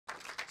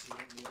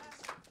don't need us.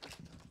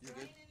 You're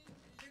good? Brian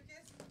and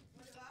Lucas,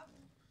 what about?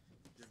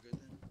 You're good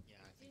then?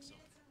 Yeah, I 10 think so.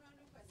 minutes and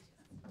random questions.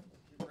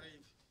 You're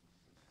brave.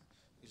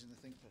 Using the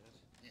ThinkPad.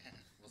 Yeah,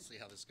 we'll see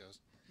how this goes.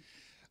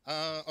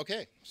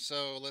 Okay,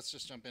 so let's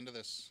just jump into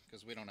this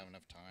because we don't have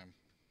enough time.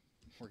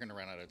 We're going to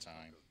run out of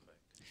time.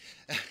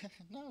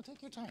 No,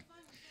 take your time.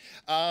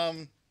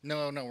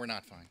 No, we're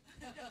not fine.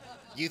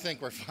 You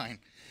think we're fine.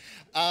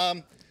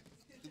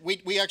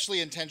 We actually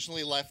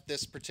intentionally left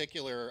this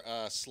particular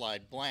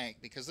slide blank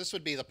because this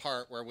would be the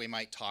part where we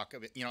might talk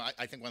about,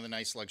 I think one of the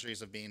nice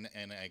luxuries of being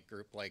in a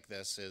group like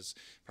this is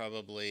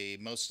probably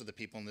most of the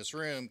people in this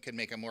room can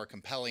make a more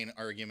compelling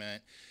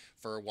argument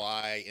for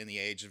why in the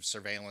age of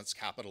surveillance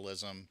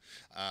capitalism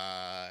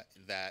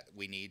that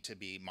we need to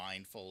be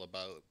mindful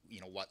about,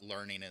 what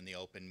learning in the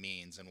open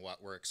means and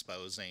what we're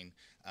exposing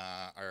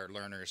our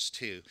learners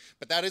to.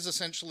 But that is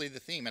essentially the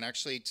theme. And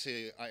actually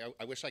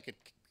I wish I could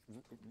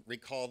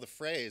recall the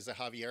phrase that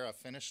Javiera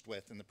finished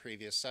with in the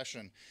previous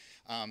session,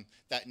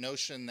 that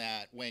notion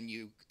that when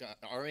you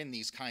are in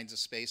these kinds of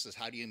spaces,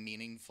 how do you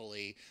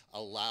meaningfully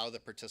allow the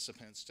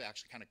participants to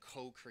actually kind of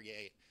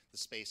co-create the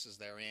spaces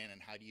they're in,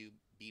 and how do you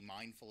be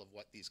mindful of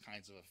what these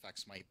kinds of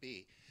effects might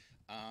be?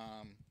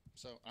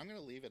 So I'm going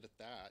to leave it at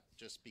that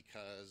just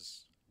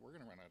because we're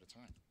going to run out of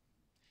time.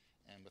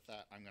 And with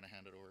that, I'm going to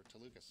hand it over to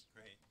Lucas.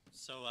 Great.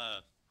 So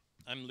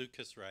I'm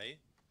Lucas Wright,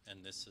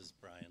 and this is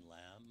Brian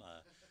Lamb.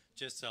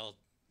 Just I'll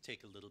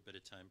take a little bit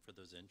of time for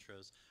those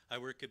intros. I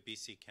work at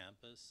BC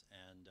Campus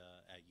and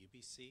at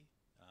UBC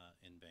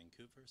in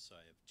Vancouver, so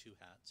I have two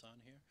hats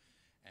on here.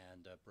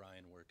 And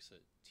Brian works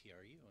at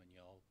TRU, and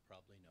y'all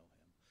probably know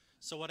him.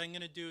 So what I'm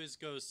going to do is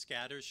go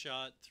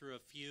scattershot through a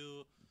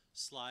few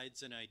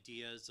slides and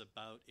ideas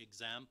about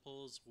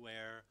examples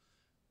where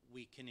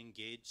we can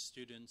engage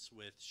students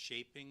with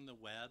shaping the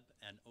web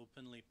and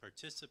openly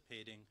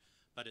participating,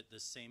 but at the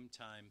same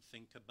time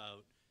think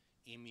about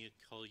Amy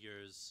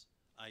Collier's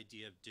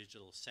idea of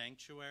digital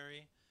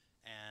sanctuary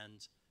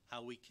and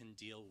how we can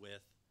deal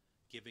with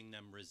giving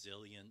them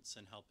resilience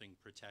and helping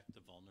protect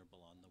the vulnerable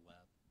on the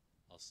web.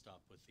 I'll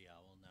stop with the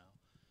owl now.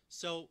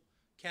 So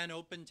can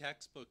open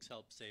textbooks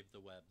help save the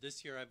web?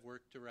 This year I've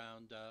worked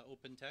around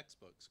open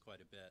textbooks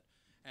quite a bit.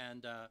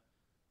 And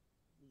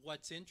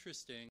what's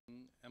interesting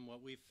and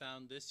what we've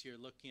found this year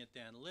looking at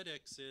the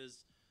analytics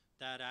is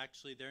that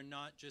actually they're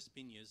not just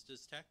being used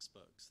as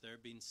textbooks. They're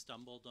being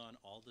stumbled on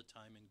all the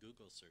time in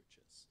Google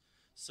searches.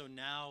 So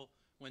now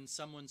when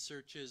someone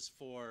searches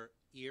for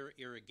ear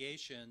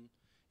irrigation,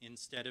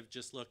 instead of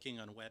just looking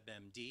on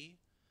WebMD,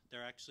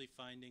 they're actually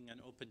finding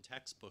an open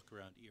textbook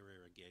around ear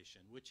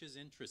irrigation, which is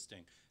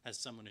interesting as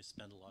someone who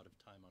spent a lot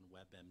of time on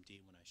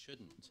WebMD when I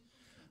shouldn't.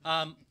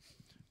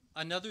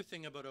 Another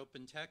thing about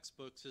open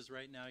textbooks is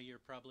right now you're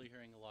probably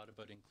hearing a lot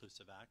about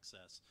inclusive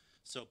access.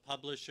 So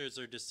publishers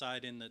are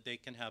deciding that they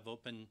can have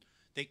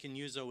they can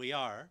use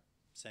OER,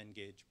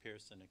 Cengage,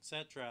 Pearson,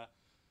 etc.,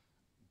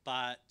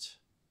 but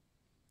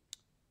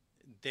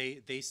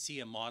they see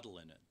a model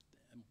in it.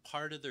 And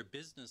part of their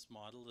business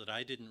model that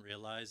I didn't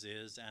realize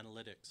is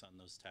analytics on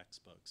those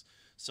textbooks.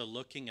 So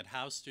looking at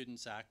how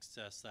students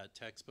access that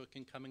textbook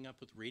and coming up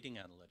with reading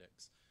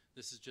analytics.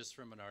 This is just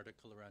from an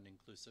article around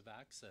inclusive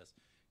access.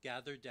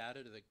 Gather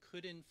data that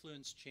could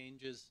influence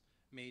changes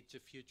made to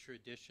future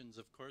editions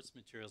of course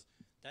materials.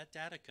 That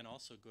data can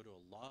also go to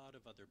a lot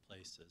of other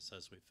places,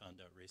 as we found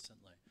out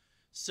recently.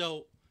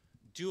 So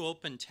do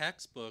open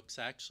textbooks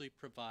actually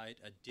provide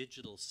a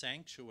digital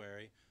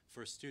sanctuary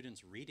for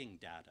students' reading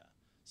data?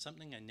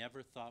 Something I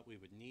never thought we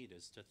would need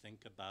is to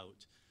think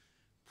about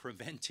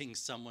preventing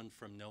someone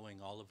from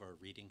knowing all of our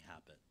reading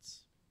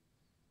habits.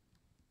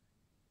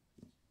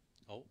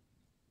 Oh,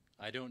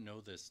 I don't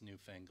know this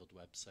newfangled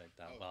website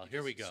that well.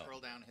 Here we go. Scroll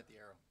down and hit the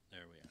arrow.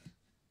 There we are.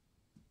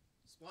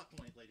 Spot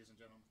point, ladies and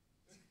gentlemen.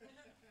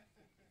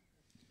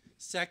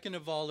 Second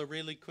of all, a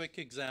really quick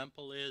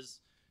example is,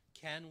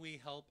 can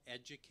we help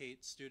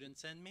educate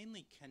students and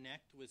mainly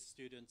connect with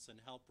students and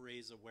help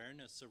raise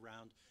awareness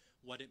around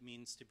what it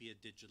means to be a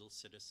digital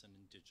citizen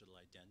and digital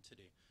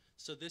identity?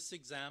 So this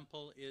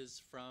example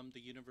is from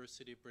the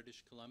University of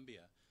British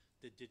Columbia,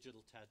 the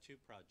Digital Tattoo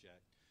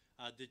Project.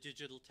 The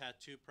Digital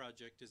Tattoo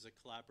Project is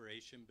a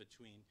collaboration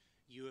between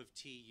U of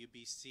T,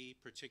 UBC,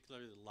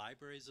 particularly the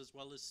libraries, as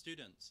well as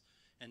students.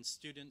 And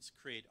students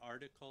create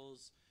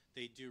articles,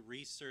 they do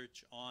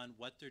research on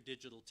what their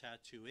digital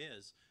tattoo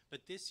is.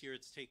 But this year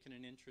it's taken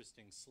an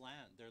interesting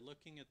slant. They're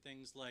looking at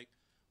things like,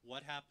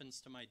 what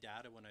happens to my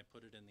data when I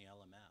put it in the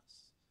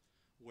LMS?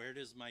 Where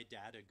does my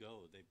data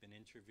go? They've been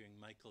interviewing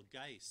Michael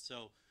Geis.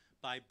 So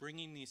by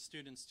bringing these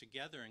students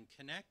together and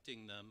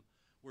connecting them,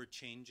 we're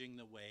changing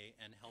the way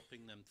and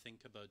helping them think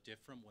about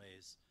different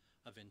ways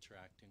of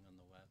interacting on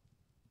the web.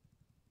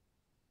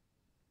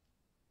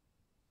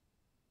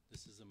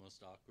 This is the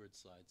most awkward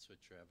slide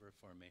switcher ever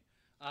for me.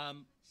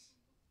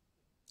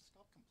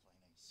 Stop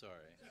complaining.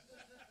 Sorry.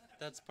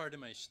 That's part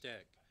of my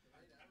shtick.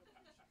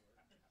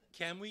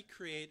 Can we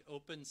create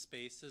open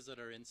spaces at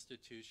our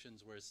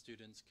institutions where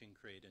students can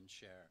create and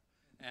share?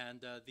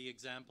 And the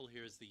example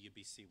here is the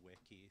UBC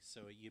Wiki.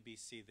 So at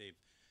UBC, they've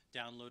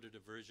downloaded a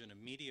version of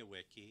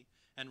MediaWiki,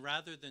 and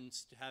rather than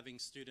having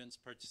students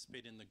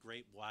participate in the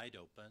great wide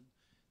open,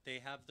 they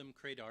have them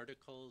create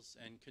articles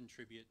and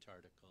contribute to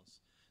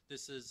articles.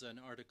 This is an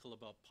article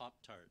about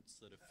Pop-Tarts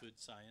that a food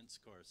science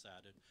course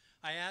added.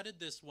 I added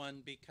this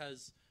one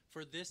because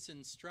for this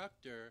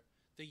instructor,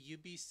 the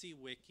UBC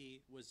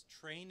Wiki was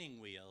training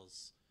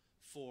wheels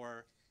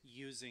for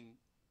using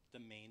the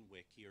main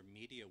wiki or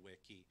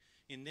MediaWiki.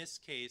 In this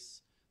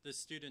case, the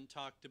student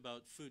talked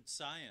about food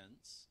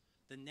science.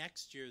 The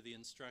next year, the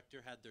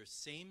instructor had their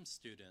same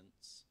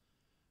students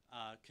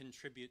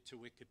contribute to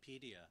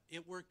Wikipedia.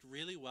 It worked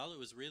really well. It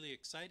was really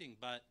exciting,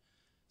 but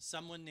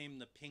someone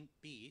named the Pink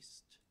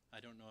Beast, I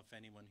don't know if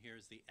anyone here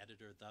is the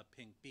editor of the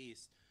Pink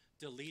Beast,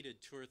 deleted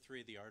 2 or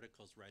 3 of the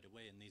articles right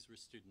away, and these were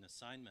student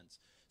assignments.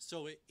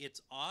 So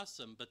it's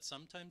awesome, but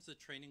sometimes the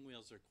training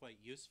wheels are quite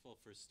useful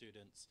for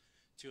students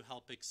to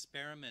help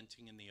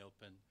experimenting in the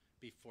open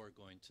before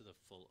going to the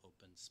full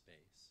open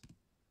space.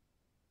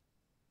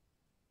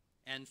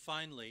 And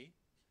finally,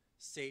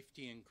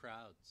 safety in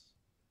crowds.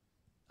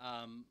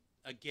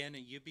 Again,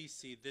 at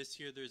UBC this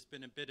year, there's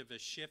been a bit of a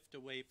shift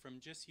away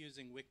from just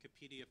using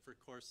Wikipedia for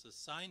course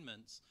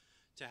assignments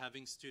to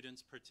having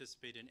students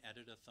participate in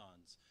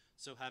edit-a-thons.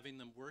 So having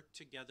them work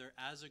together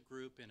as a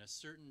group in a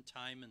certain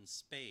time and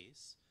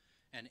space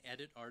and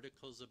edit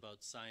articles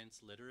about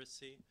science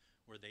literacy,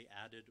 where they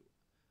added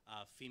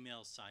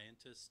female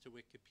scientists to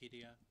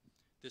Wikipedia.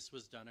 This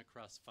was done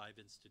across 5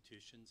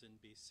 institutions in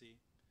BC.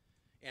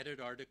 Edit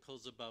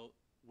articles about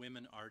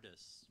women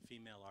artists,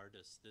 female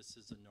artists. This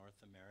is a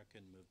North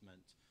American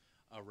movement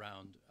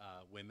around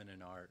women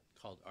in art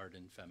called Art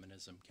and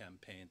Feminism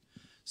Campaign.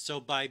 So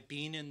by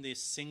being in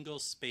this single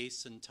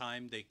space and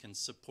time, they can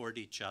support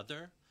each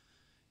other,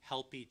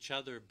 help each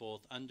other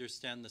both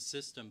understand the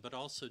system, but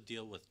also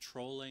deal with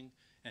trolling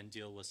and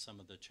deal with some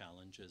of the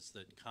challenges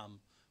that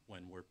come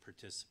when we're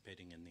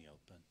participating in the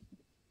open.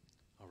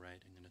 All right,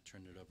 I'm going to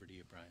turn it over to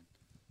you, Brian.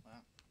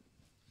 Wow.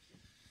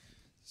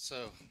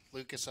 So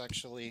Lucas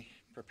actually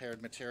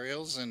prepared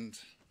materials and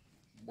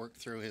worked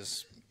through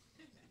his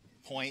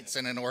points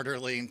in an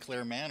orderly and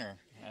clear manner.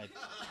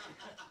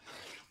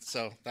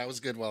 So that was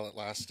good while it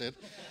lasted.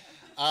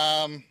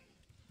 Part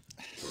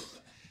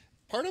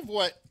of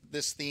what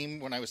this theme,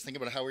 when I was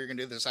thinking about how we were going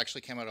to do this, actually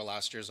came out of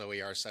last year's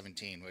OER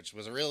 17, which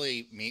was a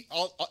really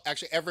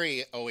actually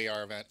every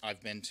OER event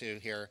I've been to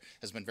here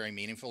has been very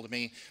meaningful to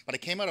me. But I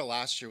came out of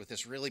last year with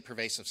this really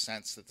pervasive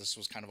sense that this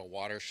was kind of a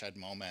watershed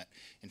moment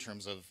in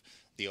terms of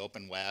the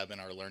open web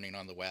and our learning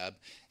on the web.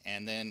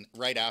 And then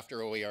right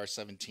after OER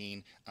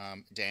 17,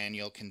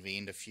 Daniel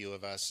convened a few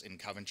of us in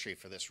Coventry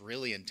for this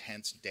really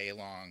intense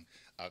day-long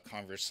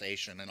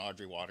conversation, and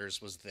Audrey Waters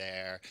was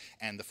there.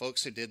 And the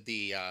folks who did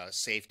the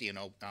safety and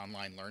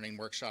online learning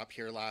workshop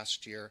here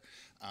last year,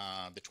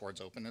 the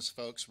Towards Openness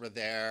folks were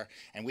there.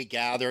 And we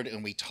gathered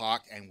and we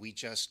talked and we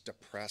just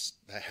depressed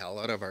the hell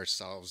out of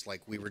ourselves.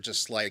 Like we were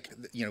just like,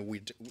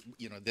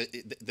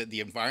 the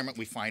environment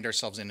we find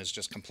ourselves in is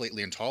just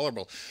completely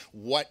intolerable.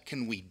 What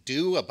can we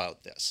do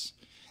about this?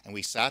 And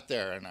we sat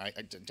there, and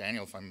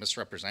Daniel, if I'm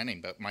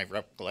misrepresenting, but my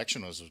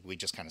recollection was we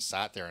just kind of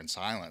sat there in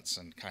silence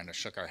and kind of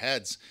shook our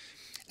heads.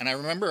 And I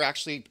remember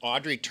actually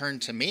Audrey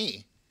turned to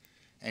me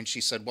and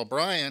she said, well,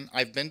 Brian,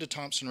 I've been to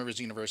Thompson Rivers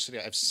University.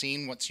 I've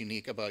seen what's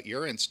unique about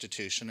your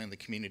institution and the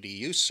community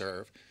you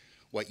serve.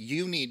 What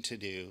you need to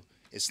do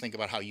is think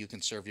about how you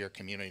can serve your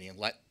community and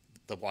let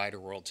the wider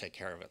world take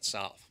care of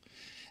itself.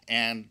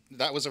 And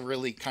that was a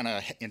really kind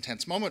of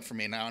intense moment for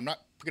me. Now, I'm not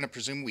going to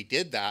presume we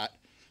did that,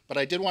 but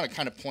I did want to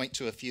kind of point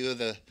to a few of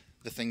the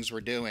things we're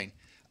doing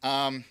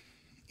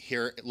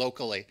here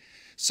locally.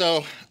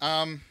 So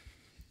I'm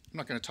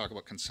not going to talk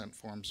about consent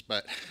forms,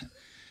 but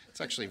it's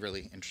actually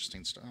really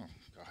interesting stuff.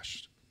 Oh,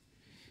 gosh.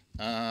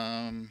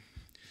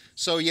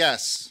 So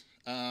yes,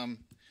 I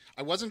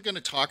wasn't going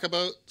to talk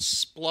about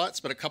splots,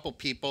 but a couple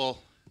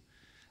people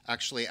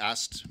actually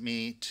asked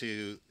me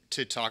to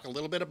talk a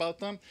little bit about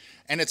them.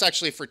 And it's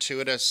actually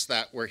fortuitous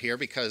that we're here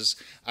because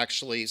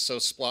actually, so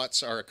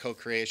splots are a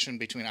co-creation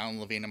between Alan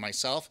Levine and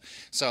myself.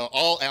 So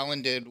all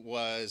Alan did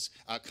was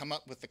come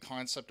up with the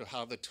concept of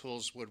how the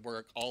tools would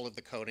work, all of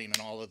the coding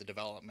and all of the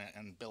development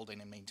and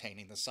building and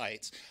maintaining the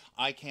sites.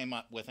 I came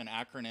up with an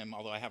acronym,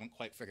 although I haven't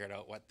quite figured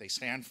out what they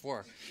stand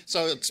for.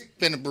 So it's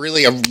been a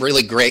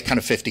really great kind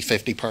of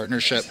 50-50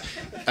 partnership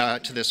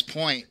to this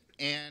point.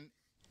 And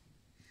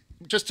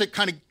just to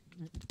kind of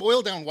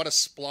boil down what a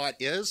splot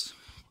is.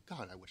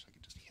 God, I wish I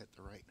could just hit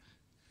the right.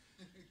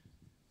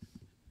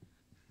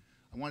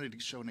 I wanted to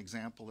show an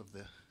example of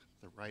the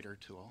writer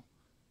tool.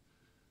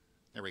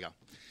 There we go.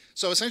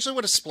 So essentially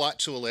what a splot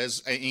tool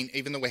is, I mean,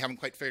 even though we haven't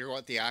quite figured out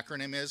what the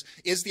acronym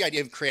is the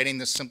idea of creating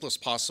the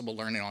simplest possible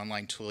learning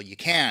online tool you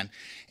can.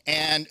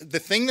 And the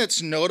thing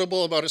that's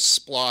notable about a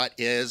splot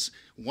is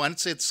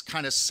once it's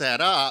kind of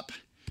set up,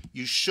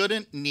 you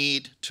shouldn't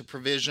need to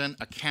provision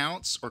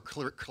accounts or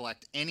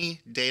collect any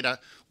data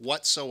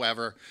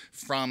whatsoever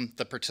from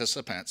the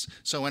participants.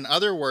 So in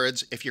other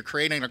words, if you're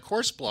creating a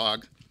course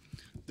blog,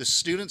 The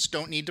students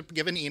don't need to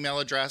give an email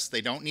address.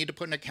 They don't need to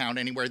put an account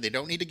anywhere. They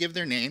don't need to give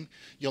their name.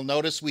 You'll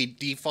notice we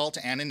default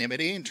to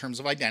anonymity in terms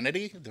of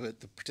identity. The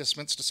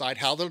participants decide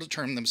how they'll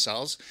determine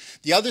themselves.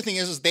 The other thing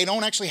is they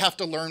don't actually have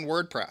to learn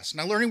WordPress.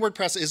 Now, learning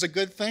WordPress is a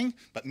good thing,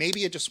 but maybe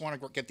you just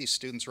want to get these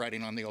students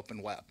writing on the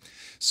open web.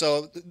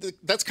 So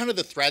that's kind of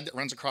the thread that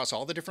runs across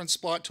all the different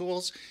Splot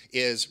tools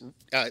is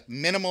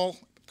minimal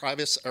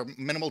privacy or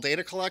minimal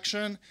data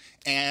collection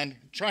and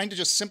trying to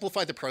just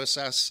simplify the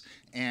process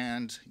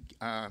and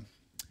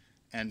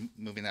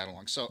moving that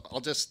along. So I'll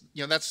just,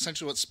 that's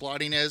essentially what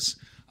splotting is.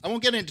 I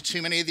won't get into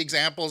too many of the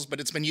examples, but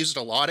it's been used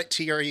a lot at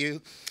TRU.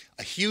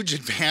 A huge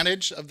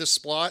advantage of the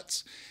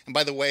Splots, and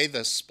by the way, the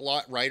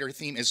Splot Writer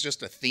theme is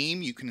just a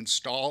theme you can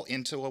install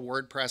into a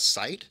WordPress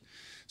site.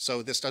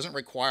 So this doesn't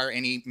require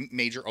any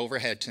major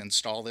overhead to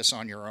install this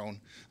on your own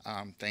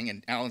thing,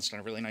 and Alan's done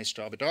a really nice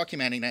job of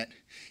documenting it.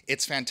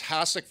 It's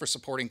fantastic for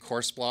supporting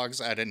course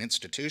blogs at an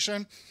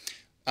institution.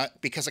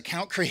 Because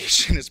account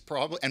creation is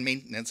and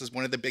maintenance is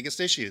one of the biggest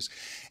issues.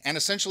 And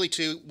essentially,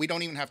 too, we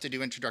don't even have to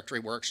do introductory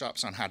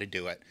workshops on how to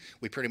do it.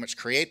 We pretty much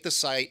create the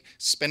site,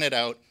 spin it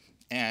out,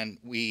 and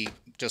we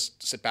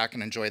just sit back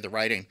and enjoy the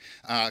writing.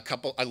 I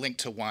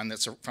linked to one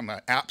that's from an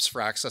Apps for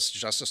Access to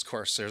Justice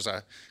course. There's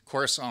a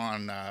course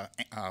on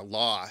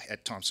law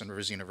at Thompson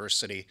Rivers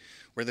University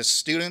where the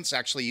students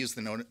actually use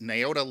the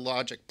Neota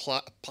Logic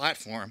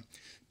platform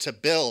to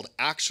build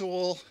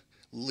actual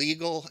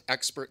legal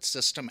expert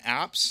system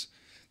apps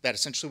that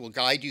essentially will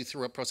guide you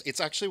through a process. It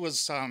actually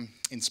was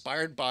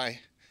inspired by,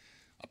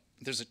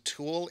 there's a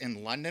tool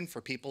in London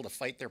for people to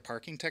fight their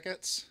parking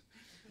tickets.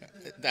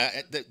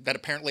 that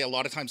apparently a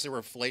lot of times there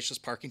were fallacious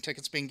parking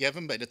tickets being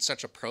given, but it's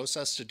such a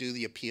process to do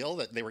the appeal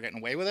that they were getting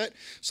away with it.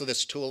 So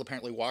this tool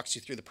apparently walks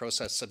you through the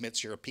process,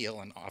 submits your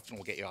appeal, and often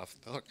will get you off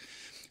the hook.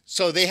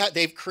 So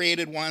they've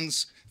created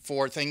ones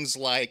for things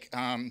like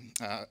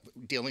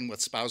dealing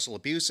with spousal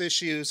abuse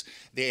issues.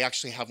 They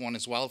actually have one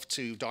as well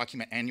to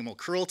document animal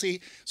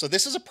cruelty. So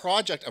this is a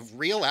project of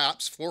real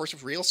apps for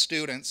real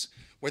students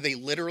where they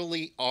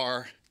literally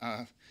are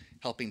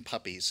helping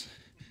puppies,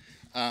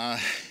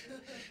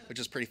 which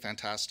is pretty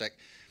fantastic.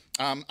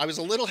 I was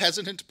a little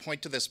hesitant to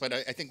point to this, but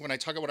I think when I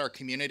talk about our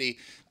community,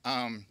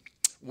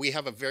 we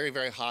have a very,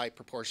 very high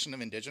proportion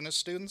of Indigenous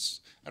students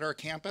at our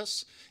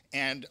campus.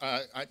 And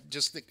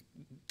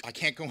I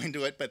can't go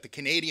into it, but the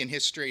Canadian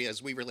history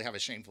is we really have a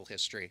shameful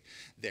history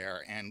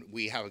there. And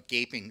we have a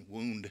gaping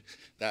wound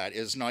that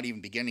is not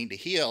even beginning to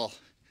heal.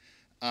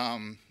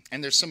 And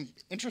there's some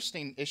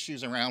interesting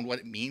issues around what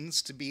it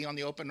means to be on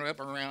the open web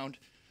around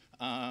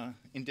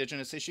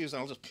Indigenous issues.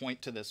 I'll just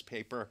point to this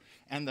paper.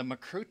 And the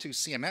Makrutu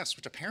CMS,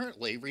 which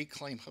apparently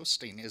Reclaim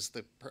Hosting is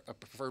the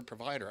preferred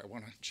provider. I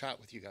want to chat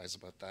with you guys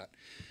about that.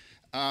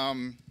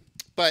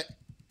 But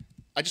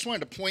I just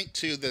wanted to point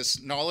to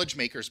this Knowledge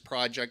Makers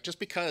project just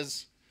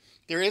because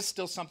there is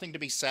still something to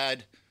be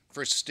said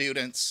for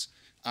students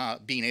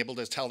being able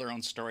to tell their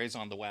own stories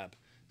on the web.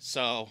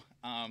 So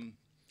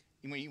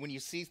when you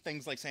see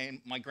things like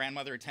saying, my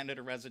grandmother attended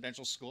a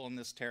residential school in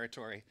this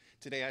territory,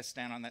 today I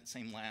stand on that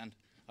same land,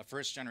 a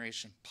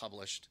first-generation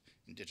published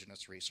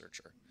Indigenous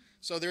researcher.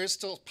 So there is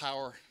still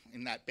power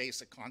in that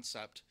basic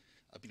concept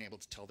of being able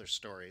to tell their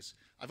stories.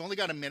 I've only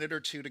got a minute or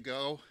two to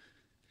go,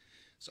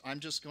 so I'm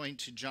just going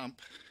to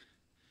jump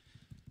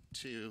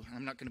to,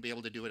 I'm not going to be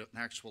able to do it an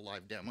actual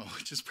live demo,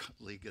 which is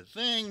probably a good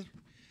thing.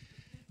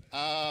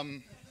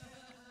 The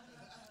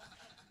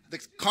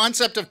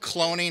concept of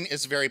cloning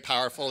is very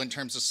powerful in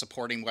terms of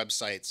supporting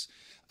websites.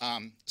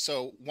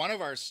 So one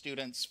of our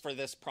students for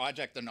this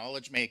project, the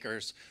Knowledge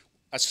Makers,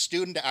 a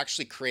student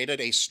actually created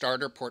a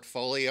starter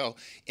portfolio,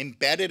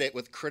 embedded it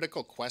with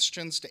critical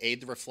questions to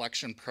aid the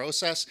reflection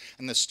process,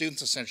 and the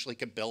students essentially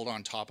could build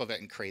on top of it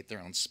and create their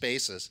own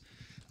spaces.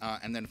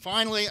 And then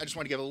finally, I just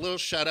want to give a little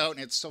shout out, and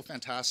it's so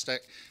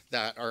fantastic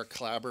that our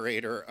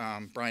collaborator,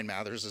 Brian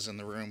Mathers, is in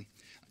the room.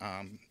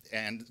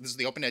 And this is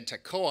the Open Ed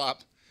Tech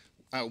Co-op.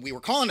 We were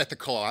calling it the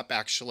co-op,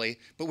 actually,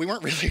 but we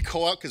weren't really a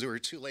co-op because we were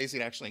too lazy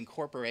to actually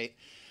incorporate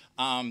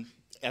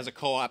as a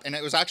co-op. And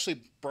it was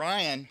actually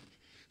Brian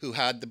who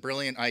had the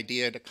brilliant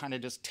idea to kind of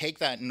just take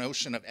that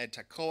notion of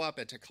EdTech Co-op,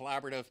 EdTech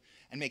Collaborative,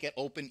 and make it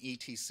Open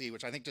ETC,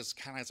 which I think just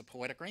kind of has a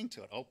poetic ring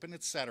to it. Open,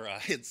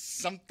 etc. It's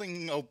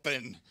something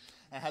open.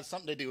 It has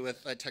something to do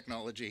with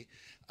technology.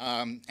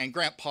 And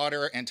Grant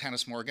Potter and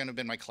Tanis Morgan have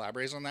been my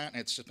collaborators on that, and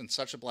it's just been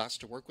such a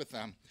blast to work with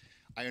them.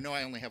 I know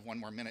I only have one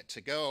more minute to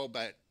go,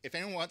 but if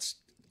anyone wants,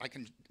 I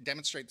can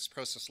demonstrate this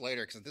process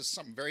later, because this is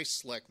something very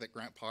slick that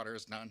Grant Potter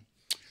has done.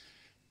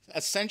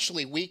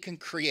 Essentially, we can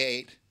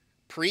create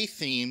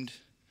pre-themed,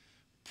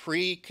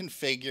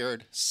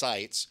 pre-configured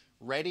sites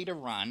ready to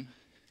run,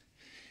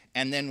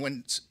 and then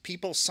when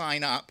people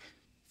sign up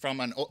from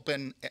an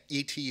Open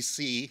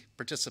ETC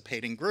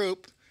participating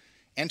group,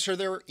 enter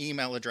their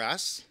email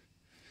address,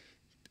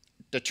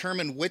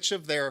 determine which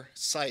of their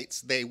sites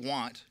they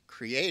want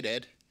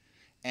created,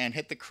 and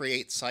hit the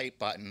Create Site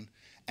button,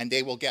 and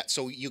they will get,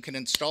 so you can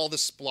install the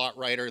Splot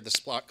Writer, the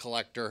Splot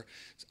Collector,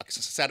 a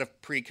set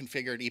of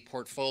pre-configured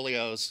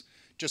ePortfolios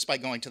just by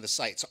going to the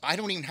site. So I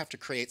don't even have to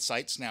create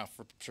sites now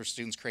for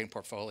students creating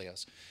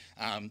portfolios.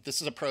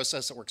 This is a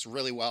process that works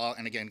really well,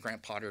 and again,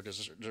 Grant Potter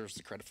deserves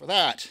the credit for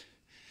that.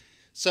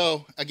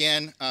 So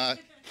again,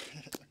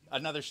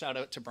 another shout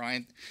out to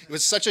Brian. It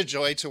was such a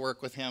joy to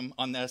work with him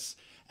on this,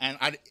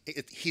 and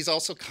he's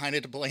also kind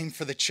of to blame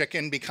for the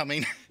chicken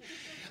becoming.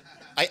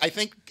 I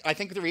think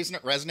the reason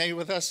it resonated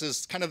with us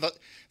is kind of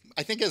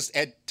I think as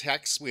ed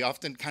techs, we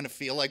often kind of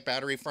feel like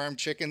battery farm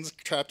chickens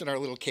trapped in our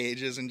little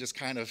cages and just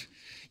kind of,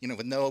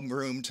 with no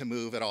room to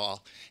move at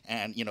all.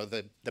 And,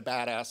 the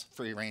badass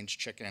free range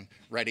chicken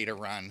ready to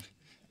run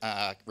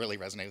really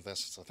resonated with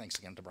us. So thanks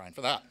again to Brian for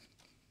that.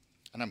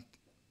 And I'm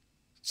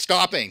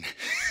stopping.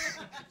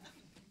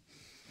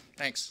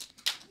 Thanks.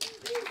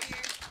 Thank you.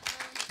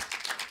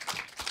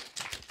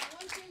 I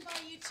want to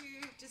invite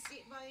you to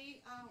sit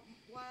by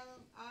while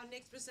our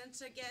next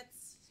presenter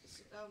gets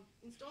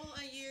installed,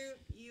 and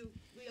you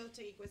will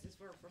take questions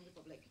from the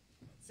public.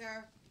 So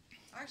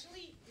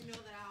actually, you know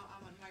that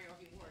I'm an admirer of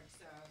your work.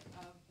 So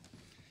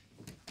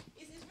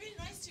it's really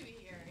nice to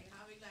be here and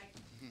having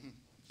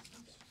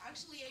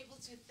actually able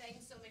to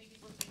thank so many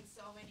people doing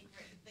so many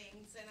great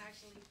things, and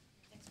actually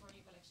thanks for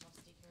your collection of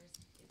stickers.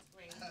 It's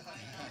great. I'm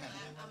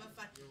a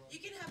fan. You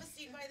can have a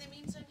seat by the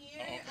meantime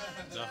here. And,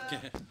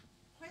 Okay.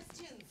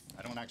 questions.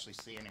 I don't actually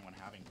see anyone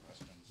having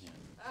questions.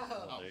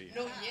 Oh, there you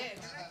not yet.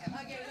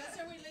 Okay, let's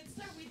start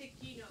with the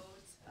keynote.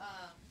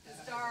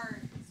 The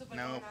star.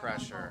 No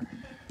pressure.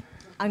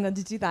 I'm going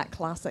to do that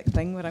classic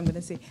thing where I'm going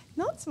to say,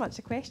 not so much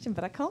a question,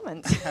 but a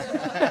comment.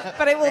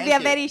 But it will be a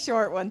very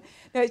short one.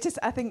 No, it's just,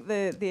 I think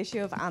the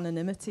issue of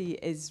anonymity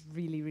is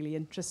really, really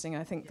interesting.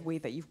 I think the way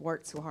that you've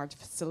worked so hard to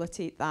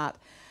facilitate that.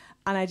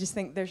 And I just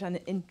think there's an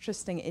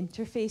interesting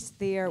interface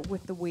there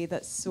with the way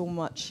that so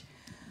much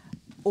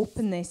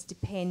openness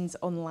depends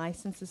on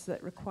licenses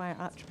that require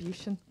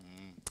attribution.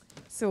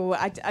 So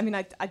I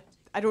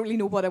don't really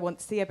know what I want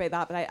to say about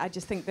that, but I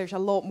just think there's a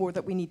lot more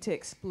that we need to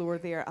explore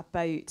there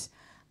about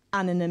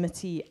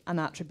anonymity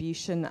and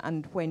attribution,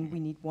 and when we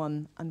need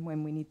one and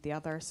when we need the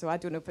other. So I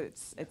don't know if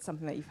it's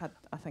something that you've had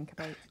a think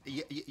about.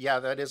 Yeah,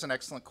 that is an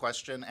excellent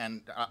question,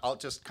 and I'll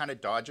just kind of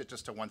dodge it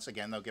just to once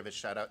again, though, give a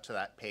shout out to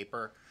that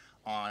paper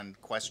on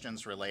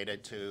questions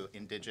related to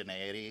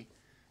indigeneity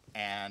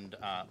and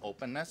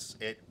openness.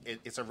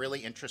 It's a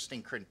really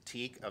interesting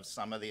critique of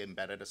some of the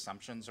embedded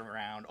assumptions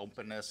around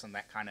openness and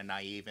that kind of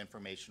naive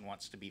information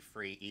wants to be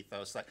free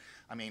ethos. That,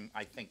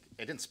 I think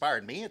it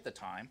inspired me at the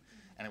time,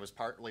 and it was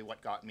partly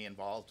what got me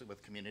involved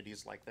with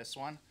communities like this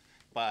one.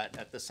 But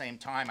at the same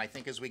time, I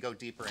think as we go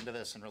deeper into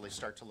this and really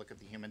start to look at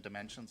the human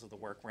dimensions of the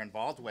work we're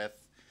involved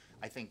with,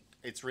 I think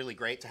it's really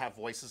great to have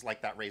voices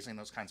like that raising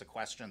those kinds of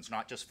questions,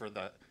 not just for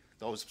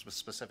those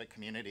specific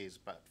communities,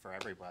 but for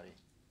everybody.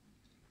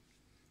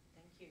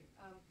 Thank you.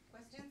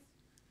 Questions?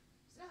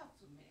 Still have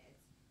 2 minutes.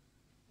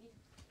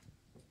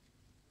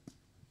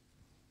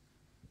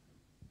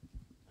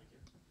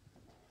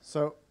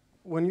 So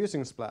when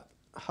using Splat,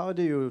 how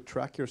do you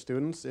track your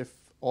students if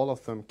all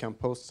of them can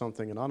post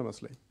something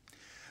anonymously?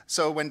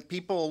 So when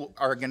people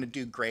are going to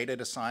do graded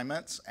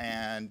assignments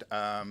and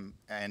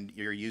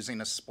you're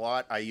using a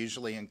Splat, I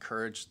usually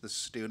encourage the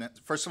student.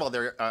 First of all,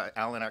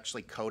 Alan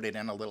actually coded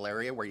in a little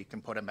area where you can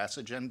put a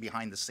message in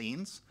behind the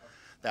scenes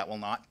that will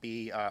not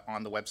be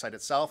on the website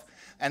itself.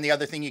 And the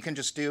other thing you can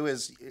just do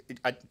is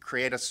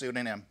create a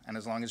pseudonym, and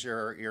as long as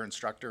your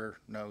instructor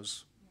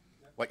knows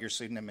what your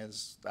pseudonym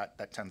is,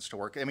 that tends to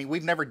work.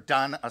 We've never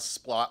done a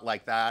Splat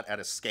like that at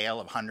a scale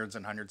of hundreds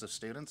and hundreds of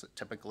students.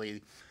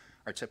 Typically,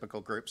 our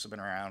typical groups have been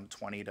around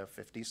 20 to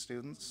 50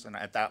 students, and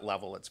at that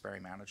level, it's very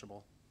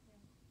manageable.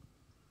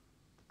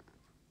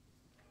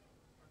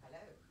 Hello.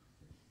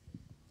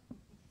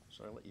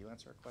 Should I let you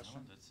answer a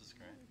question? This is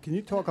great. Can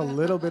you talk a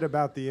little bit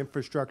about the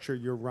infrastructure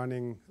you're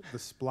running the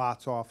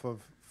Splats off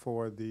of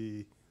for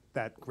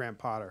that Grant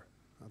Potter?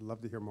 I'd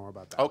love to hear more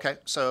about that. Okay,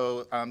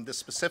 so the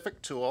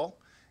specific tool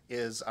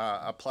is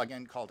a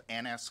plugin called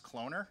NS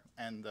Cloner,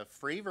 and the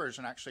free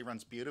version actually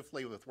runs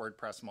beautifully with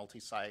WordPress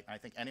multi-site. I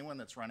think anyone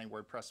that's running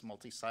WordPress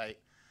multi-site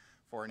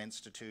for an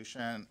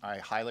institution, I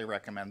highly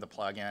recommend the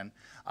plugin.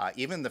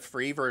 Even the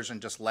free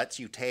version just lets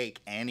you take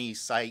any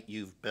site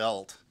you've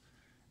built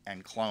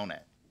and clone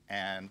it,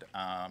 and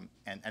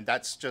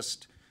that's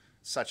just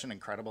such an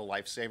incredible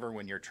lifesaver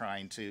when you're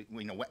trying to,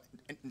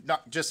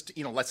 not just,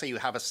 let's say you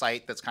have a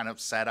site that's kind of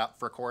set up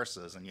for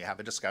courses and you have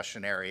a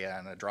discussion area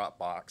and a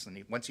Dropbox,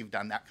 and once you've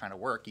done that kind of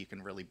work, you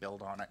can really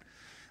build on it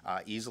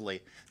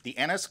easily. The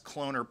NS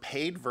Cloner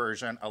paid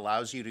version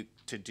allows you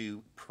to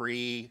do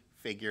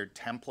pre-figured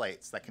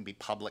templates that can be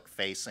public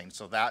facing.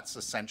 So that's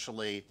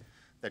essentially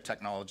the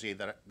technology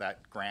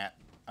that Grant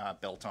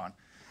built on.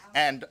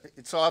 And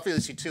it's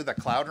obviously, too, the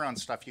Cloudrun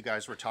stuff you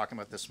guys were talking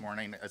about this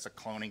morning as a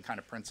cloning kind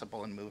of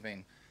principle and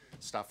moving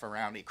stuff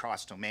around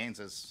across domains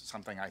is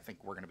something I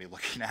think we're going to be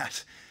looking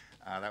at.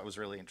 That was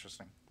really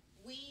interesting.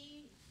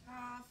 We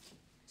have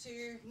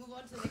to move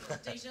on to the next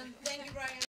presentation. Thank you, Brian.